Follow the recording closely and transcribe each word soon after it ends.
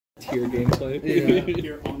tier gameplay.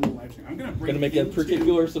 Here on the live stream. I'm gonna make a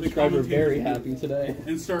particular subscriber very happy today.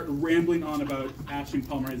 And start rambling on about hashing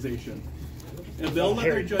polymerization. If they'll let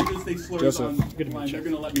their judges say slurs on line, they're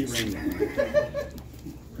gonna let me ramble.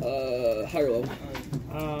 Higher level.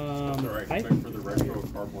 Alright, expect for the retro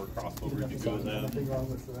cardboard crossover to go then.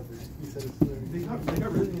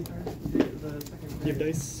 Give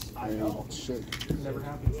dice. I know. Shit. Never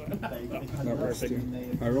happens. Not perfect.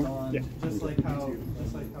 I roll? Yeah. Just like how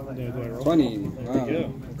Do I roll? 20. There you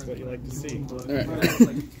go. That's what you like to see.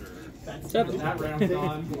 Alright. 7. That round's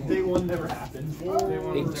gone. Day one never happened. Day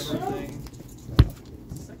one was never a thing.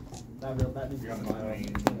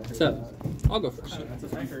 7. I'll go first.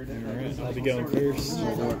 Alright, I'll be going first.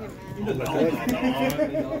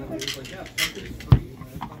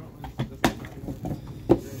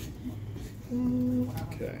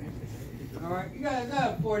 Okay. Alright, you guys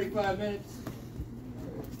have 45 minutes.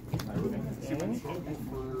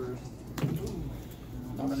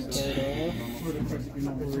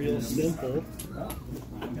 Real simple.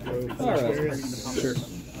 Alright. Sure.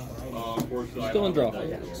 Still in draw.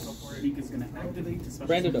 Week is going to activate to special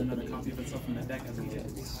Branded summon open. another copy of itself from the deck as a result.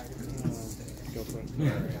 Go for it.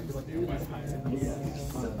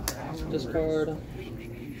 Discard.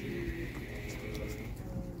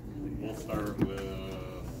 We'll start with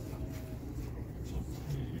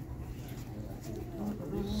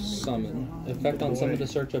Summon. Effect on summon to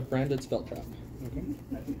search a branded spell trap.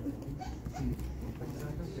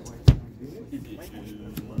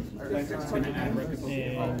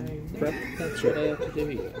 And Prep, that's what I have to do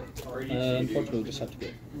here. Unfortunately, we just have to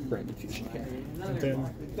get branded fusion here. then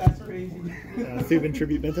That's crazy. Thubin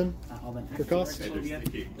Tribute Benton I'll then for cost. it'll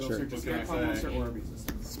search a spirit monster or a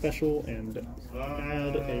resistance. Special and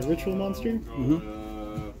add a ritual monster.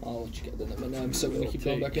 I'll let you get the number. I'm still gonna keep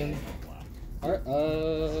going back in. Alright,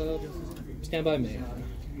 stand by me.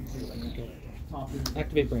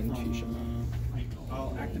 Activate branded fusion.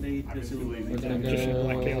 I'll activate this illusion. We're gonna Just go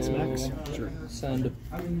Black Chaos Max. Sure. send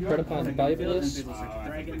Predapon Bibulus,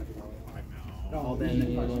 Dragon. I'll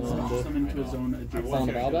then summon to a zone adjacent. Fawn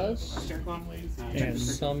of Albaz, And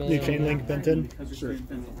summon new Chain Link Benton. Sure.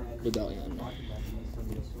 Rebellion.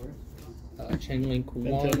 Chainlink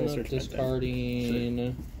Benton will 1, search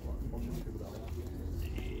discarding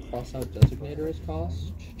cross out Designator as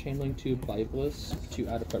cost. Chainlink 2, Bibulus to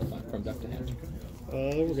add a Predapon from deck to hand.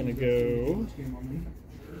 We're gonna go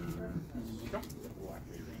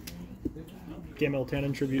Gamel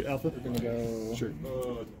Tannen Tribute Alpha. We're gonna go Sure.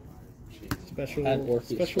 Special. add Orpheus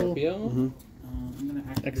Special. Scorpio. I'm going to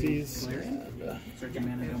activate Xyz. search a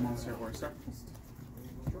mana, no monster, or a star.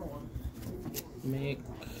 Make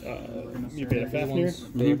You get a everyone's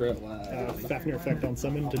Fafnir. favorite lad. Fafnir effect on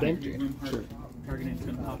summon to dump. Sure. Targeting is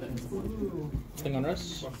going to pop it. Thing on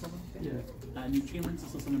rest. New chain links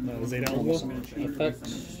is also summon. Zeta Alba. Effect.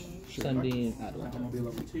 Sending That one Adwin. will be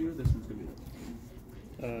level 2. This one's going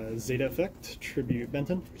to be Zeta effect. Tribute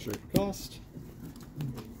Benton. Sure. Cost.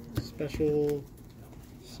 Special.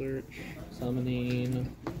 Search.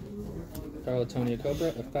 Summoning Carlatonia Cobra.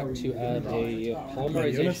 Effect to add a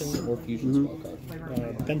polymerization or fusion spell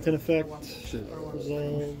card. Benton effect.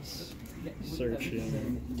 Resolves.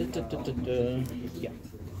 Searching. Yeah.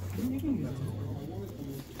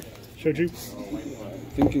 Shoju.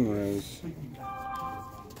 Thinking Rose.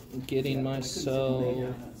 Getting myself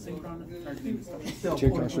synchron. Targeting is special.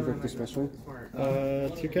 Tier cash effect especially.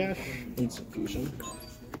 2 cash. instant fusion.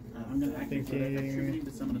 I'm going to activate Thinking- Tribute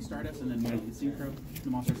to summon a Stardust and then make the synchro. The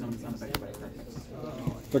monster summon is unaffected by effects.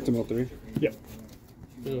 Effect about 3. Yep.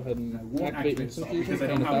 Go ahead and Won't activate activate instant itself fusion. because I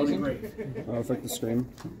Paying don't have really 1,000. great. Effect the Scream.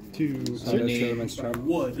 2 Send a search. Tearlaments trap.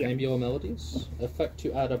 Would. Ambula Melodies. Effect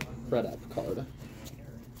to add a Predap card.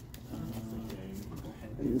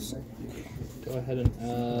 Go ahead and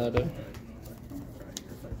add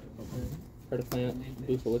Predaplant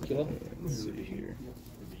Bufolicula. Let's see here.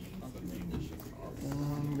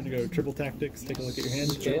 I'm gonna go triple tactics. Take a look at your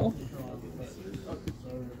hand. Scale.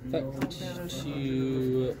 Effect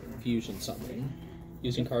to fusion summon.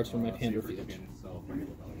 Using cards from my hand or field.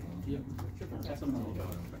 Yep. I'm going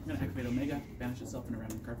to activate Omega, banish itself and a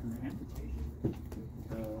random card from your hand.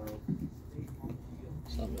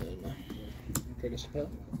 Summon Dragus Spell.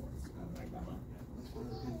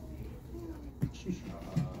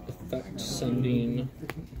 Effect sending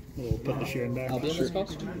We'll put the Sheeran back. Albion this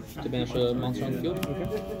cost to banish a monster on the field. If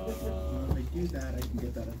I do that, I can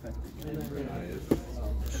get that effect.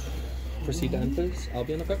 Proceed to end phase.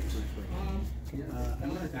 Albion effect. I'm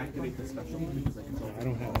going to activate the special one because I control. I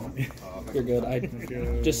don't have one. You're good. I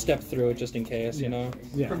just stepped through it just in case, you know.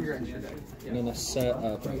 Yeah. And then a set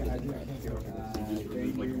of.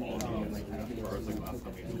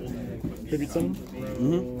 tribute summon.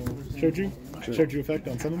 Shoju. Sure. Shoju effect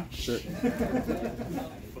on summon. Sure.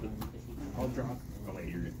 I'll drop. Oh, wait,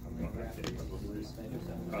 you're yeah. I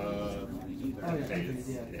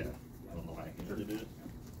don't know why I did it.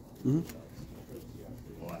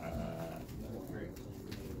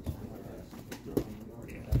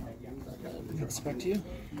 That's back to you.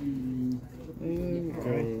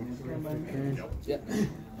 Okay. Yeah.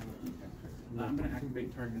 I'm going to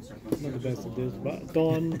activate target surplus. Not the best of this, but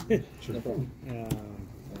Dawn. No problem.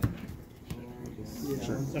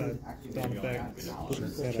 Dawn effect.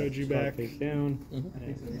 Shoju back. Face down.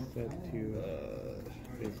 Set to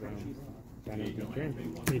face down.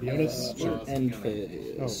 Medionis. End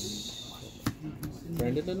phase.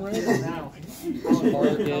 Brandon and Red.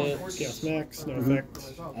 Chaos Target. Max. No effect.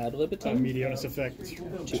 Ad libitum. Medionis effect.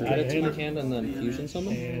 To add it to your hand and then fusion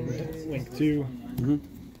summon. And Link 2.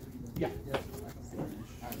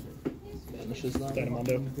 Vanishes that.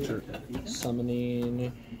 Dynamondo. Sure.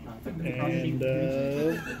 Summoning And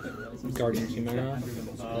Guardian Chimera.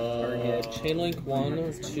 Chainlink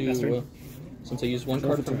 1 to. Since I used 1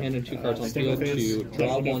 card from hand and 2 cards on Single field phase, to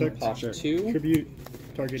draw special 1, effect. pop 2. Tribute.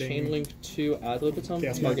 Targeting. Chainlink 2 ad libitum.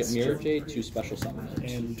 Chaos Target Max. Mirror Jade to special summon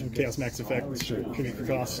it. And Chaos Max effect. Tribute for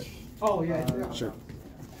cost. Oh, yeah. Sure.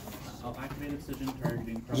 I'll activate a decision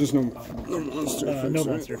targeting. There's just no monster effects, No right?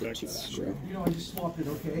 monster effects. Sure. You know, I just swapped it,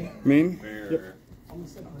 okay? Main? Yep.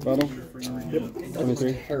 Battle? Yep.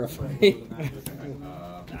 23. Terrifying.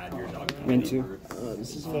 Main 2.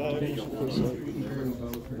 This is 5.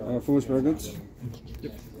 Foolish Arrogance?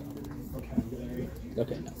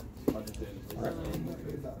 Okay, no.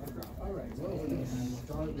 Alright.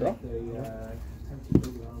 Draw.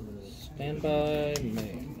 Standby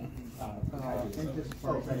main.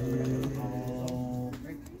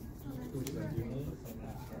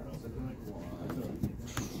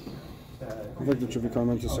 Effective tribute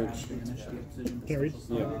comment to search. Can't read.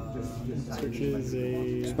 Yeah. Search is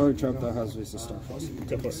a. Spell trap that has Visa Starfrost.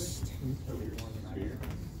 Go for it.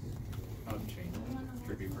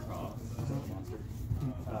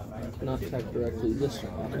 Not attack directly this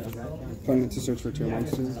turn. Okay. Planning to search for 2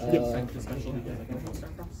 monsters.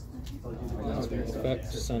 Effect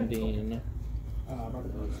sending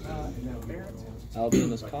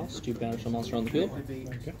Albion as cost to banish a monster on the field.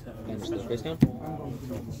 Banish this face down.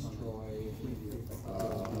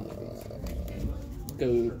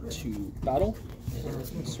 Go to battle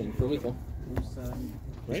and swing for lethal.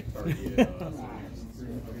 Right?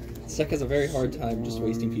 Sec has a very hard time just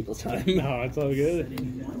wasting people's time. No, it's all good.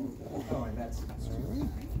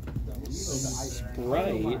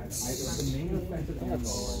 Sprites.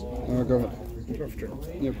 That's Go ahead. Rough turn.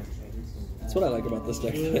 Yep. That's what I like about this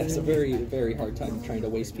deck. It has a very, very hard time trying to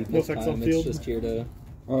waste people's No effects time. on It's field. just here to.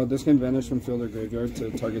 This can vanish from field or graveyard to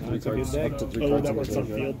target 3 cards. Up to 3 Oh, cards that in the works on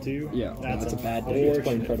graveyard. field too? Yeah. That's a bad deck. It's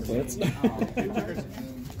playing Predaplanets.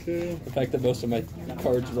 Okay. The fact that most of my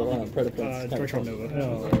cards rely on Predaplanets. Drytron Nova.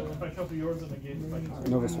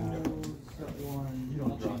 Nova Swing.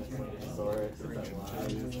 I'll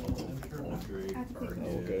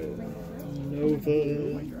go Nova.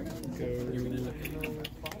 Go.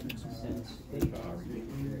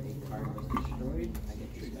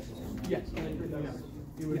 Yes.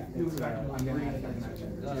 He was back on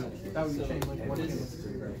that would change like what is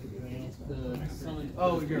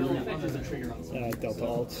oh, your effect is a trigger on Delta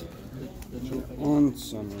Alt. On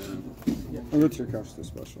summon. I'll go to your couch this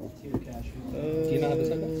special. Do you not have a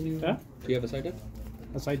side deck? Huh? Do you have a side deck?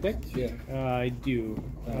 A side deck? Yeah. I do.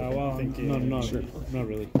 Well, no, Sure. not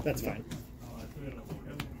really. That's fine.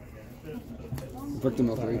 Victim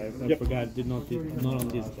L 3. I forgot. Did not on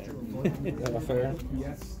this deck. Fair.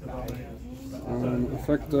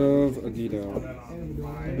 Effective Agido.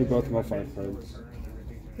 We both mill 5 cards.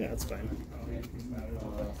 Yeah, that's fine.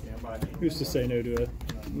 Who's to say no to a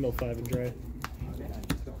mill 5 and dry?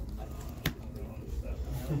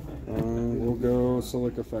 We'll go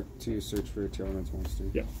Silic Effect to search for your Tearlaments monster.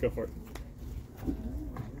 Yeah, go for it.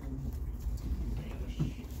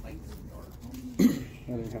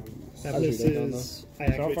 Happiness is I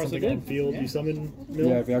activate far, so something good. on field, you summon mill.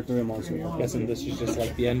 Yeah, if you activate a monster. I'm guessing this is just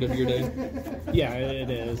like the end of your day. Yeah, it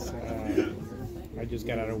is. I just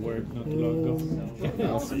got out of work not too long ago.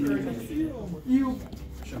 you.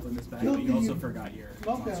 Shuffling this back, but you also forgot your.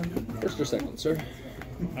 First or second, sir?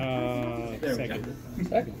 Second.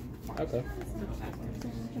 Second. Okay.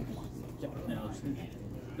 No,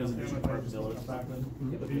 doesn't do part of Zillow's back then.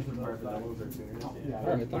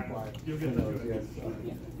 Alright then.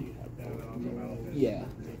 Yeah.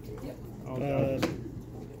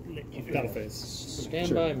 Battle phase. Stand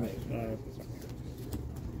by me.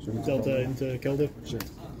 Delta into Kelda. Sure.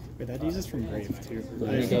 Wait, that uses from Grave too. We're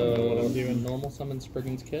I gonna don't know what go I'm doing. normal summon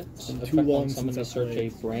Spriggan's Kit. Two Effect on ones summon to since I search a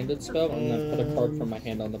played. branded spell, and then put a card from my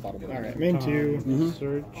hand on the bottom of the Alright, deck. main 2.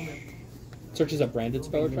 Search. Searches a branded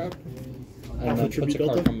spell or trap, and Alpha then puts Tribute a card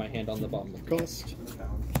Delta. from my hand on the bottom of the deck. Cost.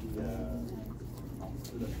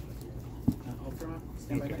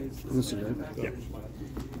 This is right. Yep.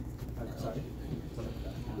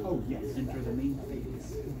 Oh, yes. Enter the main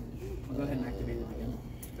phase. I'll go ahead and activate it again.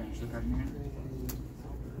 Finish the card in your hand.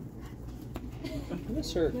 I'm gonna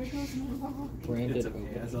search branded It's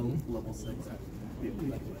okay, as a opening, level 6. and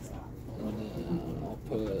then I'll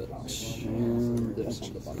put this on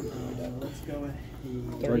the bottom of my deck. Let's go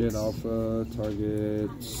ahead. Target alpha, target.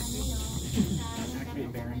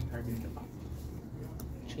 Activate Baron, target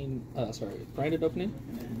Branded opening.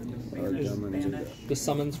 Alright, I'm gonna do that. This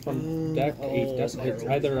summons from deck it's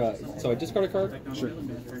either so I discard a card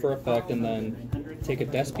for effect, and then take a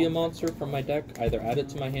Despia monster from my deck, either add it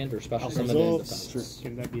to my hand or special summon it in defense.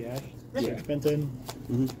 Can that be Ash? Yeah. Benton.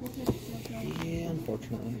 Yeah,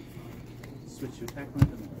 unfortunately. switch to attack mode.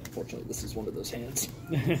 Unfortunately, this is one of those hands.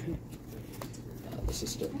 This is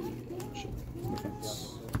still the defense.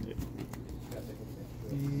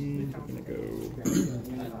 I'm gonna go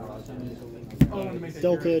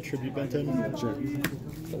Delta, Tribute Benton. Sure.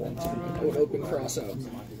 The one to open cross out.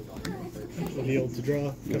 Reveal to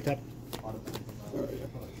draw. Go tap.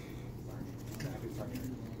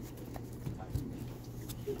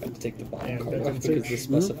 I have to take the bottom And card Benton off because search. this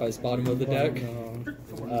specifies bottom of the deck.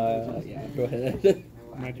 Yeah, go ahead.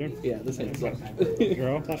 My turn? Yeah, this hand's up.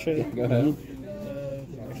 Draw? Tasha. Go ahead.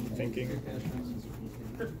 Actually thinking.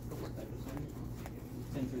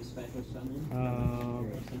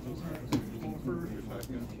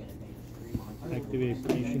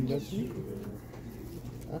 Activation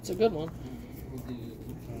doesn't. That's a good one.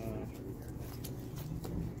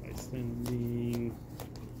 By sending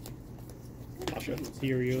Tasha.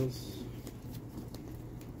 materials.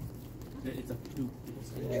 It's a 2.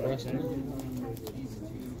 Interesting.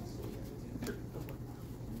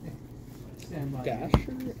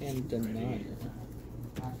 Dasher and Denier.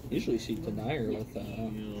 Usually see Denier with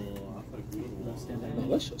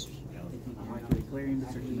Malicious. Activate Clarion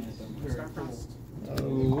to search the Starfrost.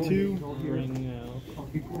 Two. Bring out.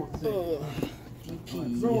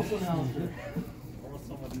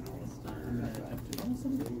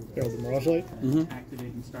 That was a Mirage Light.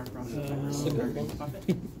 Activating Starfrost.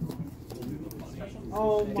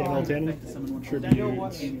 Daniel Tannen. Summon one Tribute.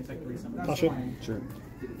 Tasha. Sure.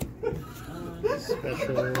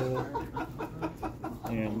 Special.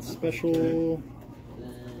 And special.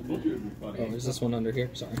 Oh, is this one under here?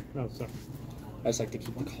 Sorry. Oh, sorry. I just like to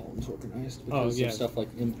keep the columns organized Oh, because yeah. of stuff like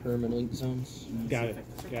impermanent zones. Got it.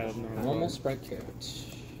 Got it. No, Normal sprite carrots.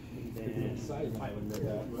 I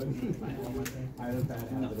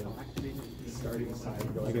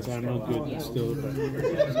guess I'm not good still, but.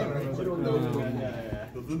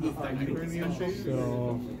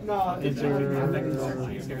 So.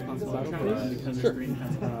 Enter.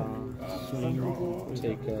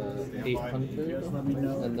 Take 800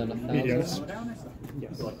 and then 1,000. Mediums.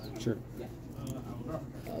 Yes. Sure.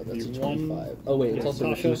 That's a You 25. Oh wait, it's also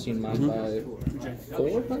Tasha. reducing mine by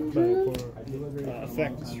 400?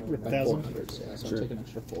 Effect. Rip By 1,000. 400, so yeah, so Sure. I'll take an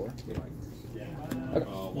extra 4.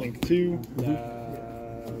 Link 2.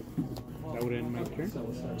 That would end my turn.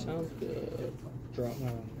 Sounds good. Drop.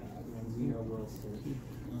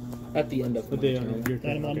 At the end of my But they are turn. your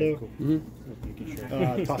turn. Dynamondo. Okay,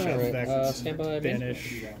 cool. Tasha. Alright, Effect. stand by me.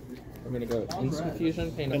 Banish. We're gonna go instant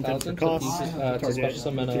fusion, paying Benton 1,000 for cost. to Target special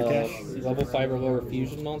summon a 2 cash. level 5 or lower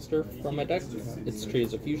fusion monster from my deck. It's treated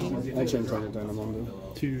as a fusion. I change target Dynamondo.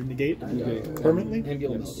 To negate. Negate. Permanently.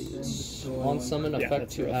 Ambulance Melodies. On summon, Yeah, effect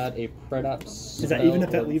that's to rough. add a Predaps. Is that even if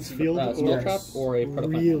that leaves field? Spell trap or a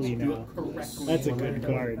Predapine? Really now. That's a good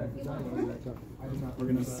card. We're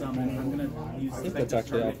going to summon. I'm going to use I think that's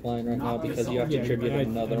actually offline right now because you have to Yeah, tribute I-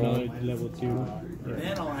 another one. Level 2.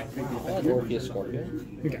 Then I'll activate the I'll add Orpheus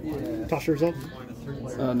Scorpion. Okay. Toss yourself.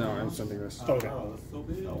 No, I'm sending this. Okay.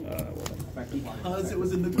 because it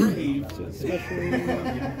was in the grave.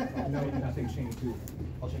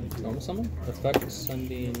 Normal summon. Effect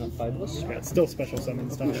sending a 5-less Yeah, it's still special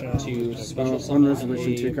summons, Tasha. to special On summon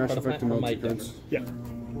resolution, a 2 cash Predapine effect to from my multi deck. cards. Yeah.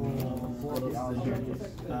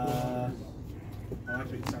 I'll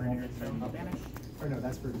activate Starry Banish. Or no,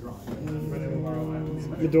 that's for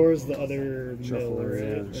drawing. Medora's the other mill, Shuffler,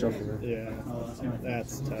 right? yeah, shuffler. Yeah.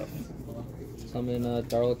 That's tough. Summon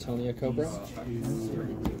Darlatonia Cobra.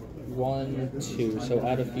 1, 2. So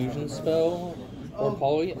add a fusion spell or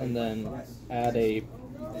poly, and then add a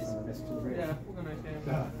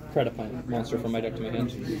Predapine monster from my deck to my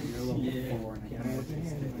hand.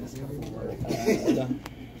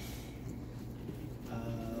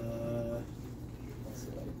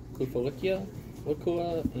 Klufolikia,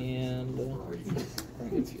 Wakua, and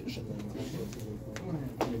Infusion.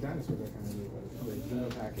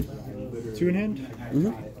 2 in hand?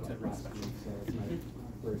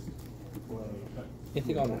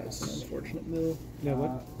 Anything on res? Unfortunate mill. Yeah,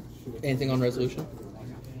 what? Anything on resolution?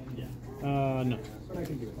 No.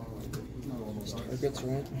 Just targets,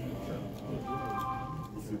 right?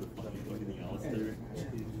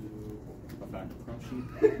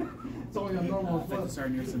 It's only a normal flip.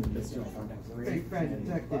 Fake fan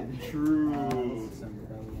detected. True.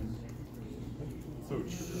 So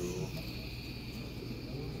true.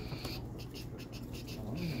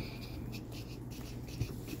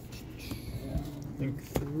 I think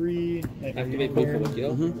 3. Activate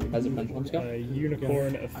Klufolikia as a pendulum scout.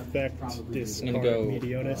 Unicorn effect, discard I'm gonna go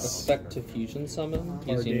Medionis. effect to fusion summon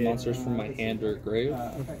using Target. monsters from my hand or grave.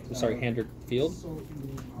 Sorry, hand or field.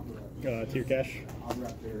 Tier cash.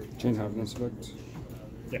 Chain Happiness effect.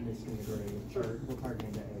 Yeah.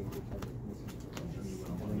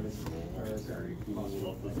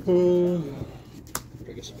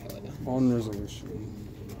 On resolution.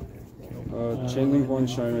 Chainlink 1,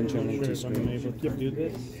 Shaman, Chainlink 2 I'm able screen. to do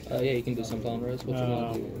this. Yeah, you can do something on res. What you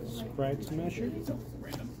want to do? Sprite Smasher.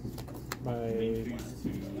 By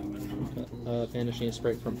Banishing a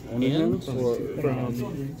sprite from Any hand, hand? or from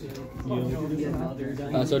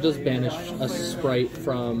so it does banish a sprite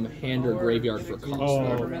from hand or graveyard for cost.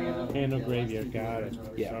 oh, and a graveyard. Got it.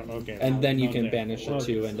 Yeah. Oh, okay. And then you can Okay. banish a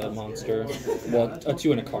 2 and a monster. Well, a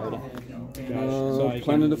 2 and a card. So I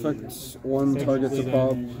Planet can- effect 1, target to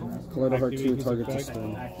pop. Kaleido Heart 2, target to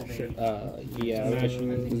stun. Yeah.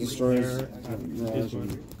 Destroys Mirage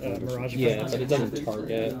and Mirage Yeah, effect. but it doesn't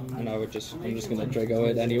target, and I'm just gonna Drago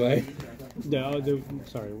it anyway. No,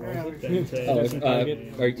 sorry. What? Then to- Oh, doesn't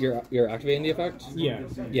target? you're activating the effect? Yeah.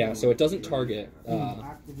 Yeah, so it doesn't target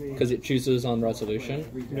because it chooses on resolution.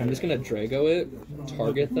 I'm just gonna Drago it,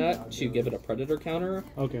 target that to give it a predator counter,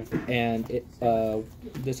 Okay. and it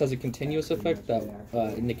this has a continuous effect that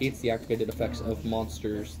it negates the activated effects of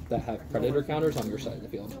monsters that have predator counters on your side of the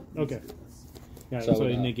field. Okay. Got it. So, So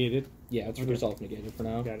it uh, negated. Yeah, it's resolve negated for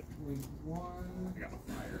now. Got it.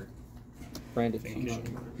 Branded fusion.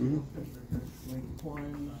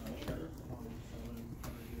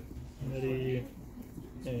 Ready.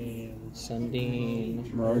 And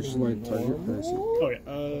Sending. Mirage is like target person. oh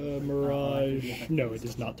yeah, Mirage. No, it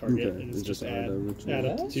does not target. Okay, it is it's just just add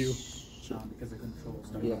add up to 2.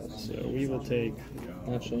 Yes. So we will take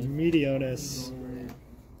Actually. Medionis.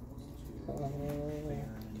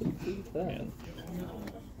 Delete that. And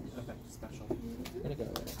I'm gonna go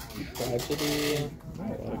Tragedy. a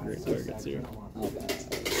lot of great targets here.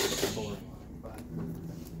 Albass.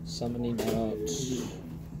 Summoning out.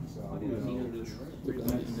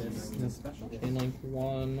 Chainlink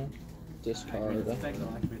 1. Discard.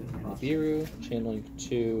 Nibiru. Chainlink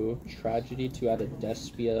 2. Tragedy to add a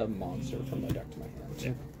Despia monster from my deck to my hand.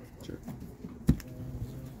 Yeah. Sure.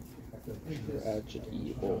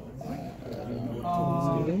 Tragedy will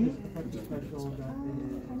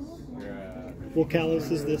Will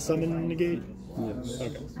Kalos is the summon negate? Yes.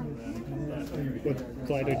 Okay. Would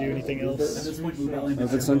Kaleido do anything else?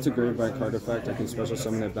 If it's sent to grave by card effect, I can special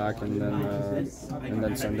summon it back and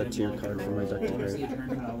then send it to your card from my deck to grave.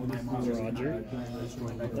 Roger.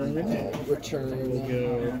 return We'll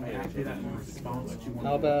go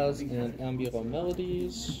Albaz and Ambulal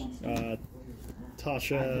Melodies.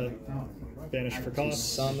 Tasha, banish for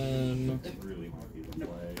cost. Summon.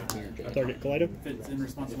 Target Kaleido. If it's in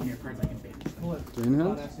response to one of your cards, I can banish them. 3 in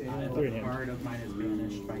hand? 3 in A hand. card of mine is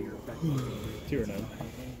banished by your effect. 2 or none.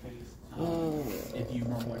 If you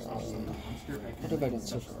normally respond to a monster, I What can have I done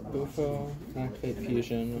so far? Bufo, activate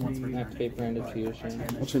fusion, activate branded fusion.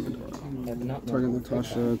 I'll check it. I have not Target known-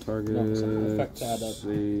 Natasha, target. No, sorry, effect to add a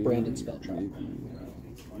Sage, branded spell trap.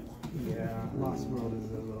 Yeah, Lost World is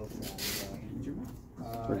a little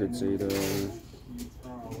sad. Target Zeta.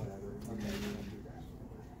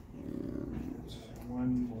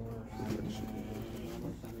 One more.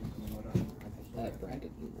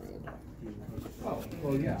 Branded in red. Oh,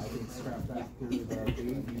 well, yeah, I can scrap that to the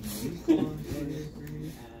baby.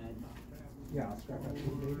 Yeah, I'll scrap that to the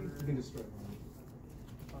baby. You can destroy one.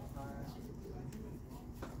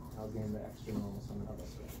 I'll gain the extra normal summon of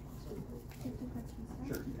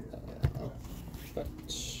Sure. But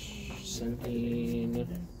sending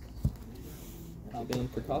Albion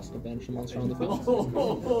for cost to banish a monster on the field.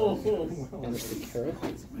 Banish the carrot.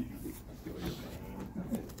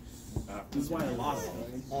 This is why I lost.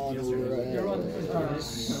 On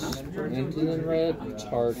red. Branded in red.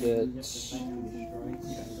 Target.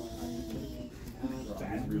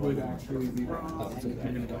 would actually be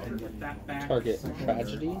Target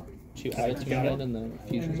tragedy to add it to my hand and then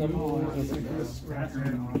fusion summon.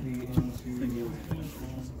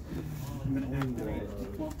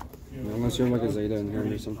 Unless you have like a Zeta in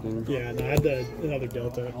here or something. Yeah, no, I had another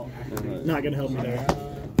Delta. Not gonna help me there.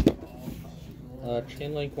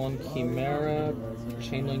 Chainlink 1 Chimera,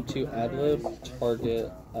 Chainlink 2 Adlib,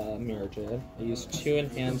 target Mirror Jade. I use 2 in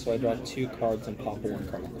hand, so I draw 2 cards and pop 1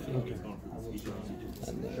 card on the field.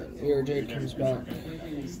 And then Mirror Jade comes back.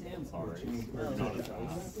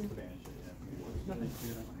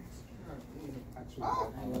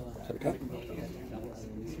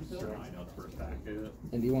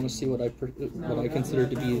 And do you want to see what I consider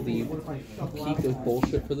to be the peak of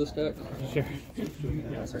bullshit for this deck? Sure.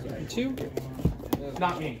 2.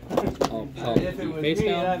 Not me. I'll If it was face me,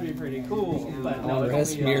 down. that'd be pretty cool. But I'll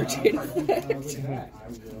rest Mirror Jade effect.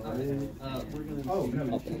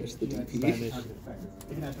 I'll banish the DP.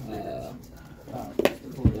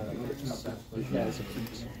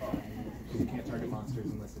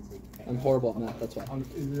 I'm horrible at math, that's why.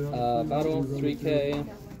 Battle 3K.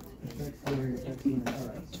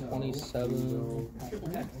 27,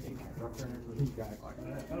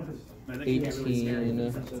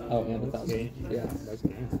 18, oh, and 1,000. Yeah, that's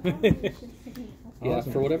good. Yeah,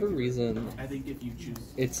 for whatever reason,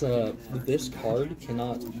 it's this card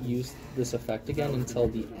cannot use this effect again until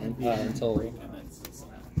the end, until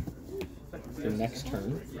your next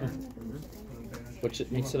turn, which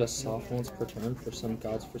it makes it a soft once per turn for some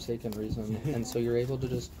god's forsaken reason, and so you're able to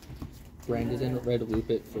just brand it in, red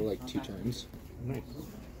loop it for like 2 turns. Nice.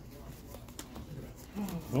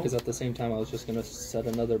 Because at the same time, I was just gonna set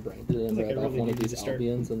another branded in Like red I off really one of need these to start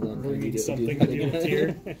Albions, and then bringing immediately something do to that do with again.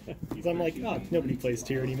 tier. Because I'm like, oh, nobody plays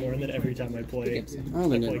tier anymore, and then every time I play, I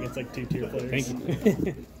play against like 2 tier players. Thank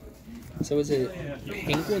you. So is it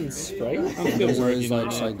Penguin Sprite? I'm still working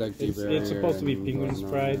on side it. deck It's supposed to be penguin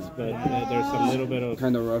sprites, but there's a little bit of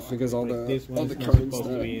kind of rough because all this the one's not cards supposed to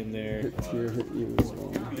that be in there. hit you as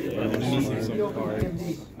well. Yeah, I'm missing some cards.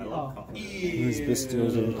 These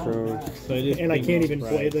Bestials and Crow. So it is And I can't even penguin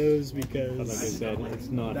play sprites. those But because like I said, it's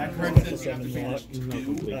not. That card says you have to finish It's not 2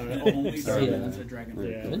 complete. only summons a dragon.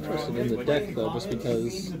 I'm interested in the deck though, just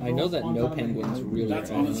because I know that no penguins really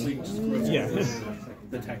That's are. honestly Yeah.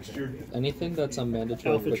 the texture. Anything that's a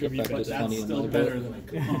mandatory Alpha quick tribute, effect But is that's funny in still my better book.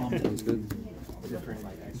 than a comp. Sounds good.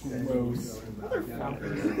 Gross.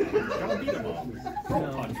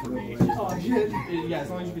 Oh shit! Yeah, as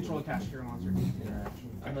long as you control a cash hero monster interaction.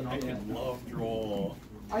 And then I can love draw.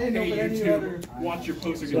 I didn't know, Hey, but any YouTube, other. watch your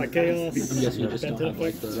poster. Black Chaos. I'm guessing you just don't have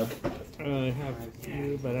like Bent the I have a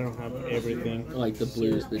few, but I don't have everything.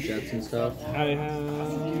 blues, the jets and stuff. I have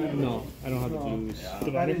no. I don't have the blues. That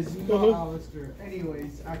Divider. is not Alistair.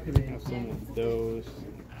 Anyways, I activate. have some of those.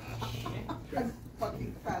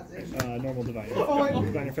 Fucking pass it. Normal Diviner. Oh, wait.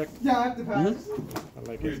 Diviner effect. Yeah, I have to pass.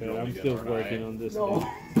 Like I said, I'm still working on this. No.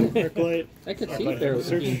 Arclight. I could see they're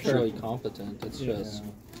being fairly competent. It's just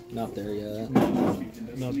not there yet.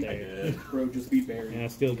 Not there. Bro, just be buried. And I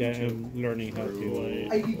still I'm learning how to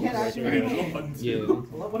You can't activate it. Yeah.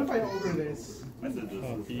 What if I over this?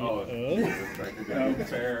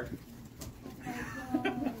 Fair.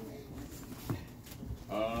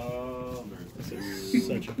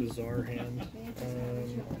 Such a bizarre hand.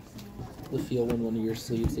 The feel when one of your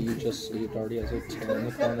sleeves that you just sleeved already has a tail in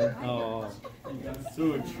the corner. Oh,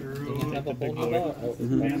 So And true. you have a whole new lot. Oh,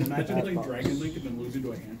 Man, imagine playing Dragon Link and then losing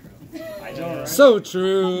to a hand trap. I know. So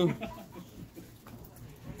true.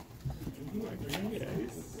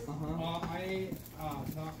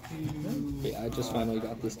 Yeah, I just finally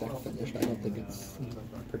got this deck finished. I don't think it's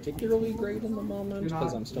particularly great in the moment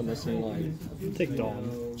because I'm still missing like Take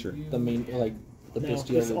Dawn. Sure. the main like the No,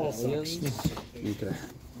 Bestial this all Rebellions, Okay.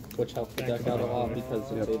 which helped the deck out a lot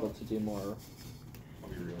because it's able to do more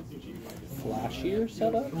flashier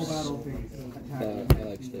setups. But I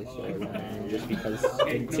like Space Sword just because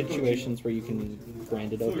in situations where you can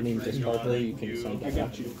branded opening discard her, you can send her.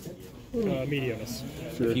 Mediumus.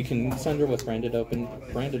 If you can send her with branded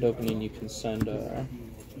opening, you can send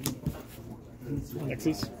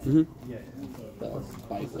Xyz. the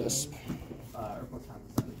Bite Wisp,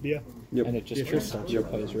 Yeah. Yep. and it just restarts your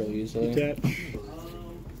plays really easily. Detach.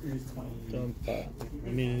 Dump. But I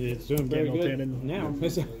mean it's doing very Daniel good Tannen. now.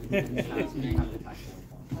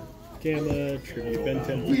 Gamma. Tribute Ben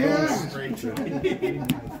 10.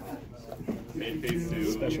 Main phase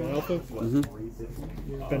 2. Special Alpha.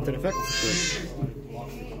 Ben 10 effect.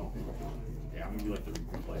 Yeah, I'm gonna be like the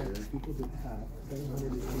player.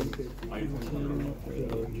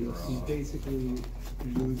 He's basically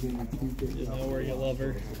losing 2 You know where you love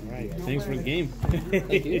her. Alright, thanks for the game.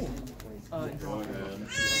 thank you.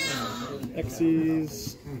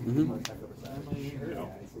 Xyz.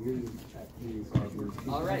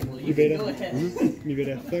 All right, well, you Mubeta. go ahead.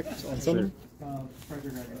 Mubeta effect on summon.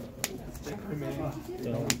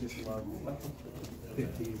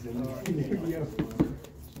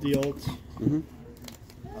 The ult.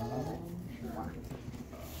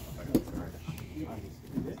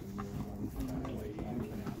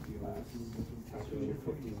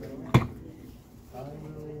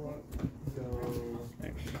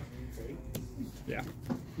 Yeah.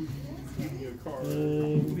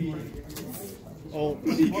 Alt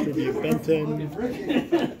tribute Benton.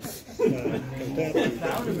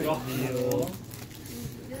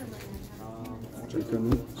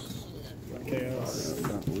 Chaos.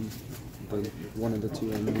 That one. The one of the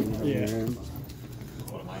two I mean. Yeah.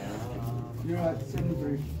 You're at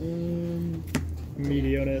 73.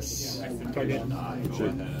 Medionis. Target.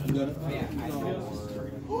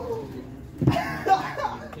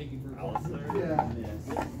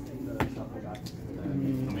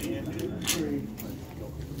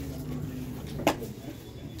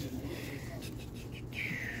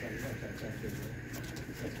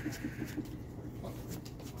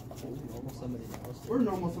 We're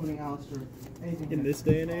normal summoning Alistair. Anything. In this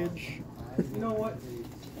day and age, You know what?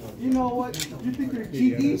 You know what? You think you're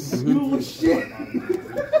cheeky? You little shit!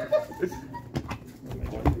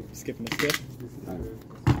 skipping a skip.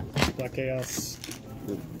 Black Chaos.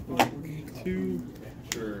 2.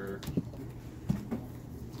 Sure.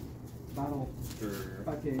 Battle. Sure.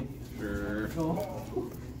 Okay. Sure. Go.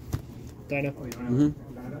 Dyna. Going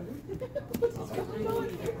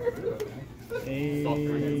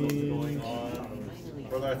on.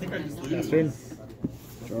 Brother, I think I just lose. Last turn.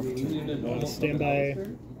 Standby.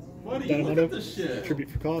 Buddy, Dyna look mono. at this shit. Tribute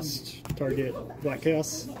for cost. Target Black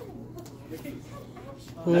Chaos.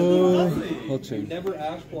 I'll change. Never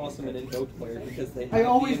Ash Blossom an invoked player because they. I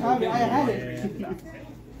always have it. I had it.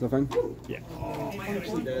 Is that fine? Yeah.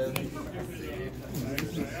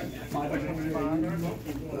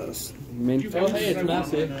 Main Oh, hey, it's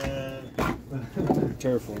massive.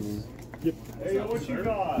 Terraforming. Yep. Hey, what you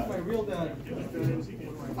got? My real dad.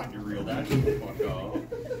 Find your real dad. Fuck off.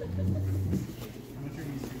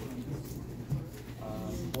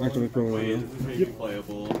 Actually, probably. Wait, is this maybe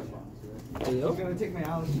playable? I'm gonna take my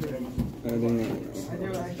Alistair. Adding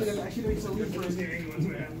I should have made some lead for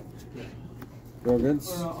raw goods.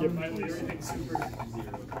 Yep.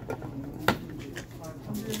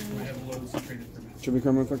 Should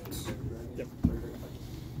become effects. Yep.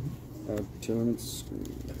 Tearlaments.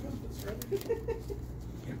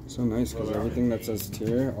 So nice because everything that says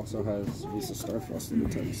tier also has Visa Starfrost in the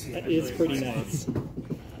text. That is pretty nice.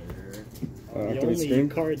 The Activate only screen.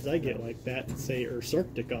 cards I get like that say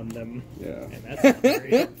Ursurctic on them. Yeah. And that's not very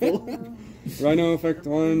helpful. Rhino effect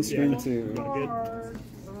 1, screen Yeah. 2. Not good.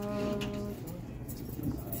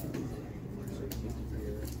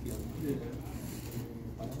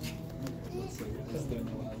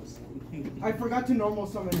 I forgot to normal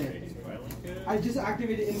summon it. I just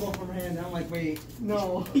activated invoke from hand. I'm like, wait,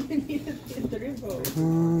 no. You need to get their info.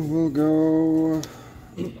 We'll go.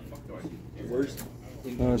 Worst.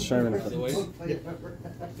 Shiren effect.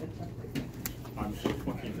 I'm so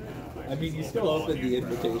fucking mad. I mean, you still open the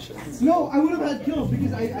invitations. No, I would have had kills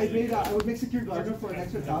because I made I would make secure Gardner for an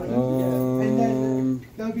extra 1,000. And then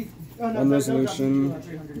that would be One that would resolution. drop me to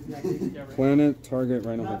 300 if you activate. Planet, target,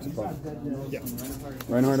 Rhino Not- Heart's he's pop. not dead yet. Yep.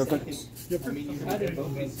 Rhino Heart effects. Yep. I mean, you had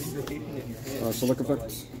invoking invitation in your hand. Select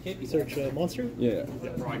effects. Can't be Search monster. Yeah.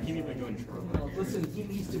 Bro, I can't even go in trouble. Listen, he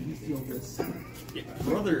needs to be steal this. Yeah,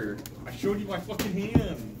 brother, I showed you my fucking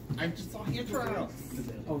hand. I just saw hand traps.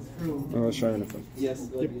 Oh, true. Shiren effect. Yes.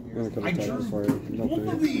 I'm gonna cut I attack drew before both of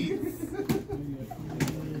no these.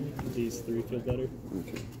 These 3 feel better.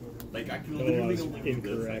 Okay. Like I can Oh, I literally was only do this, I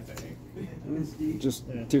incorrect. think. Just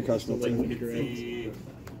Yeah. 2 cost So like multi. you could see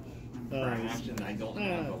crash and I don't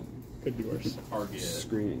have Could be worse. a target.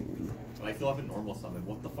 Screen. And I still have a normal summon.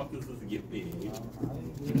 What the fuck does this give me?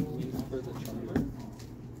 For the charmer.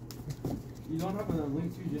 You don't have a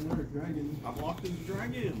link to generic dragon. I'm locked in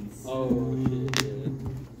dragons. Oh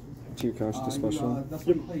shit. 2 cost to special. That's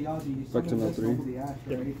when you play Yazi. You Back to summon mill this 3. over the Ash,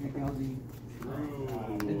 right? Make Yazi.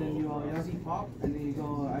 And then you Yazi pop, and then you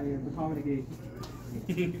go, I become negate.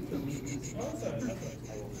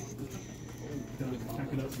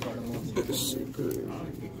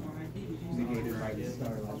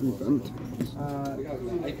 Event.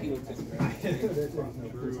 I feel it's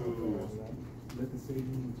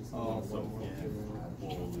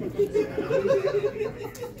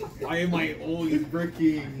Why am I always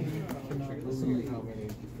bricking?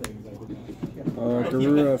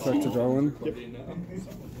 Garura effect to draw 1.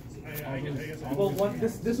 Well,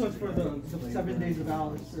 this one's for the 7 days of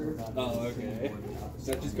Alistair. Oh, okay. Is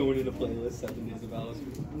that just going in a playlist, 7 days of Alistair?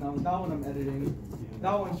 No, that one I'm editing.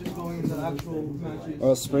 That one's just going into actual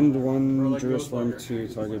matches. Spend 1, Juris form 2,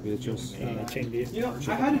 target Beatrice. Chain B. You know,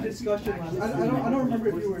 I had a discussion last. I don't remember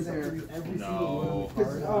if you were there. No.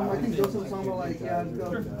 Because I think Joseph was talking about like, yeah,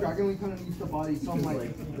 the Dragon Link kind of needs the body. So I'm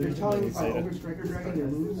like, they're telling me if I over Striker Dragon, they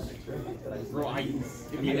lose. Bro, I mean,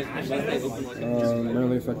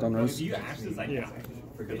 Merely effect on if Rose. you ask this, I die.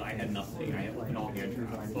 Because I had nothing. I had no hand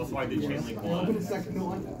traps. So that's why I did chain link Open one. the second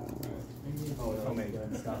one.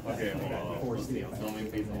 Okay, hold on. Filming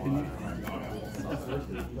phase 1.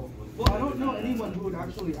 Well, I don't know anyone who would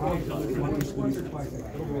actually ask like, once or twice.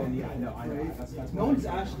 No one's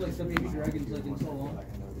asked like the baby dragons like in so long.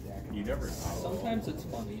 You never know. Sometimes it's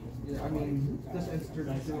funny. Yeah, I mean, this instant.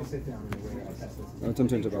 Attempt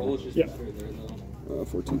to Roll develop. is just Yeah. better there, though.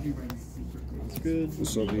 14. That's good.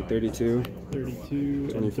 This will be 32. 32.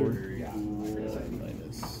 24.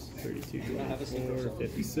 Minus 32. 24.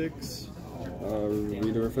 56.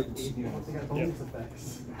 Reader effect. Yep.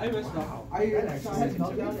 I messed up. I had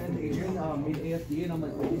Meltdown and Adrian made AFD, and I'm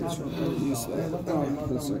like, wait, not the Use that. Meltdown,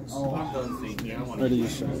 Meltdown. Six. Oh, I'm done thinking. I want Ready to to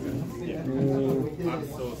use shot. I'm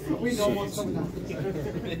so we know what's coming up.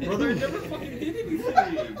 Brother, I never fucking did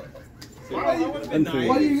anything. Wow, that would have been Unfair. nice.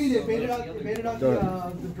 What do you mean? It made it out Go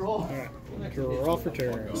the draw. Alright. Draw for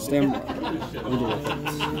turn. Stand.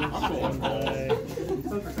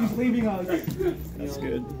 He's leaving us. That's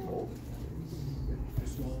good.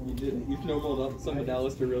 You snowballed up some of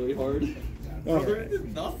Alistair really hard. Brother, Alright. I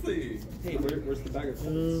did nothing. Hey, where's the bag of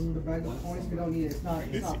The bag of coins, we don't need it. It's not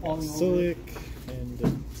falling over. Silic, and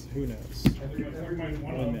who knows?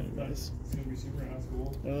 1 minute dice.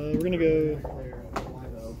 We're gonna go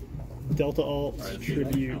Delta Alt,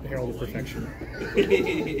 Tribute, Herald of Perfection.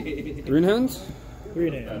 Green hands? 3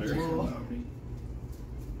 in hand.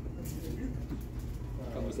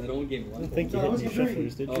 Oh, was that only game I 1? don't think you hit any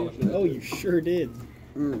shufflers, did you? Oh, shit. Oh, you sure did.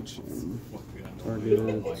 Target. Oh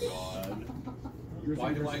my god.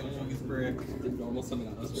 Why do I always brick? Did normal summon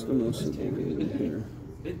What's Alistair? the most important here?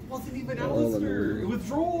 It wasn't even All Alistair. in It was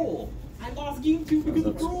Droll. I lost game 2 because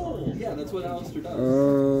of Droll. Yeah, that's what Alistair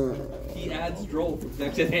does. He adds Droll for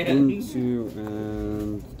protected 1, hand. 2,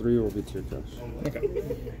 and 3 will be tier cash. Okay.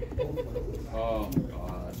 Oh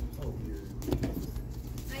god.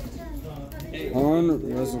 Hey, On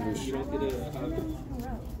you resolution. don't get a...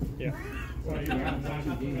 Yeah.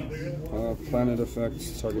 Planet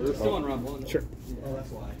effect, target We're still on top. round 1. Sure.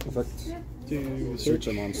 Effect. To Search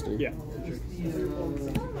a monster. Yeah.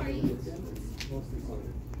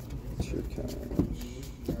 Tier cash.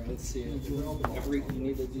 Alright, let's see it. You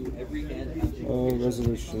need to do every hand.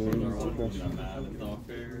 Resolution. Tier cash.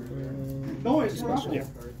 No, it's raffle. Yeah.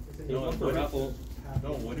 You know, for raffle,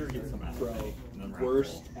 No, winner gets some ass. bro,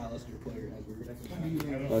 worst Alistair player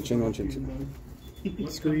ever. Chain 1, chain 2.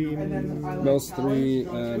 Scream. And then I like Bells 3,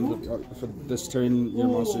 Alistair and for this turn, your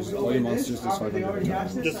monsters, all your monsters After decide they on already your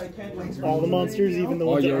asked turn. this, I can't like All the monsters, even the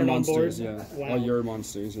All ones that your aren't on board. monsters, yeah. Wow. All your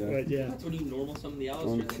monsters, yeah. But yeah. That's when you normal summon the 1,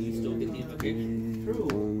 Alistair, then you still get the 2, invocation. 3,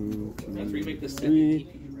 1, That's where you make the 2, 7 3.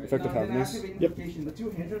 TP, right? Effective happiness. Yep. The 2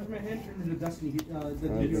 hand turns from my hand turn into Destiny.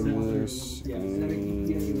 Happiness. Yeah.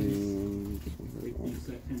 And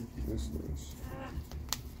this.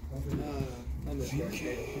 I miss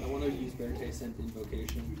Bearcase. I want to use Bearcase sent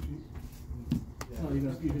invocation. It's not even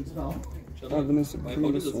a fusion spell. Happiness. My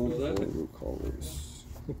opponent doesn't know that. We'll call this.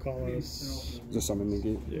 We'll call us. Just summon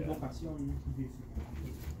negate. Yeah.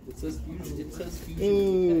 It says fusion. It says fusion.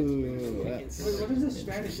 Ooh, text. that's Wait, what is this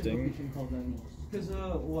Spanish interesting. invocation called then? Because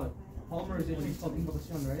what? Polymerization is called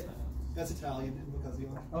invocation, right? That's Italian,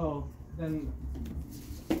 Invocazione. Oh, then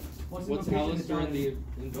what's What's invocation Alistair in Italian?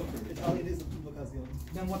 the invoker? Italian is Invocazione.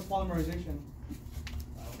 Then what's polymerization?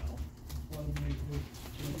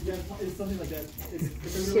 Yeah, it's something like that. It's a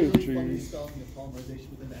So really, really true. funny spelling of polymerization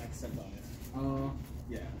with an accent on it.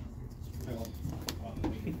 Yeah. I won't.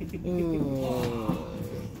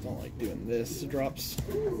 Don't like doing this. Drops.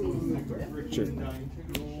 Sure.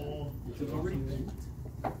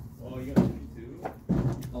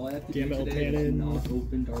 All I have to Gamma do today is Cannon, not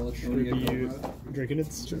open Darlatonia. Tribute.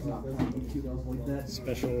 Draconets.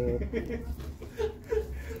 Special.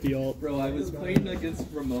 The alt. Bro, I was playing against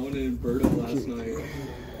Ramon and Berto last night,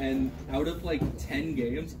 and out of like 10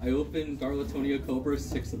 games, I opened Darlatonia Cobra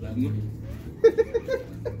 6 of them.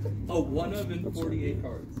 Oh, 1 of in 48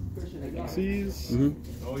 cards. Seas.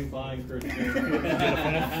 Always flying, Christian.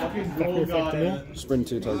 Sprint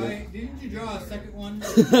 2 target. Didn't you draw a second one?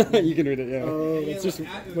 You can read it, yeah. Oh, that's just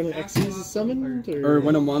when an Xyz is summoned? Or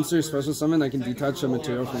when a monster is special summon, I can detach a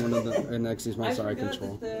material from one of the an Xyz monster I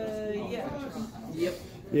control. Yeah, Yep.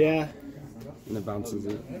 Yeah. And it bounces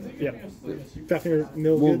it. Yep. Fafnir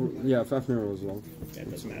mill Well, good? yeah, Fafnir as well. Yeah,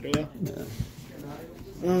 it doesn't matter though. Yeah.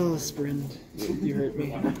 Oh, Sprint. You hurt me.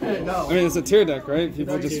 No. I mean, it's a tier deck, right?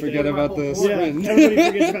 People just forget about the Yeah, sprint. everybody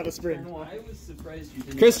forgets about the sprint. I was surprised you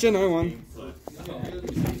didn't. Christian, I won.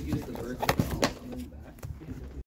 Use the Drytron.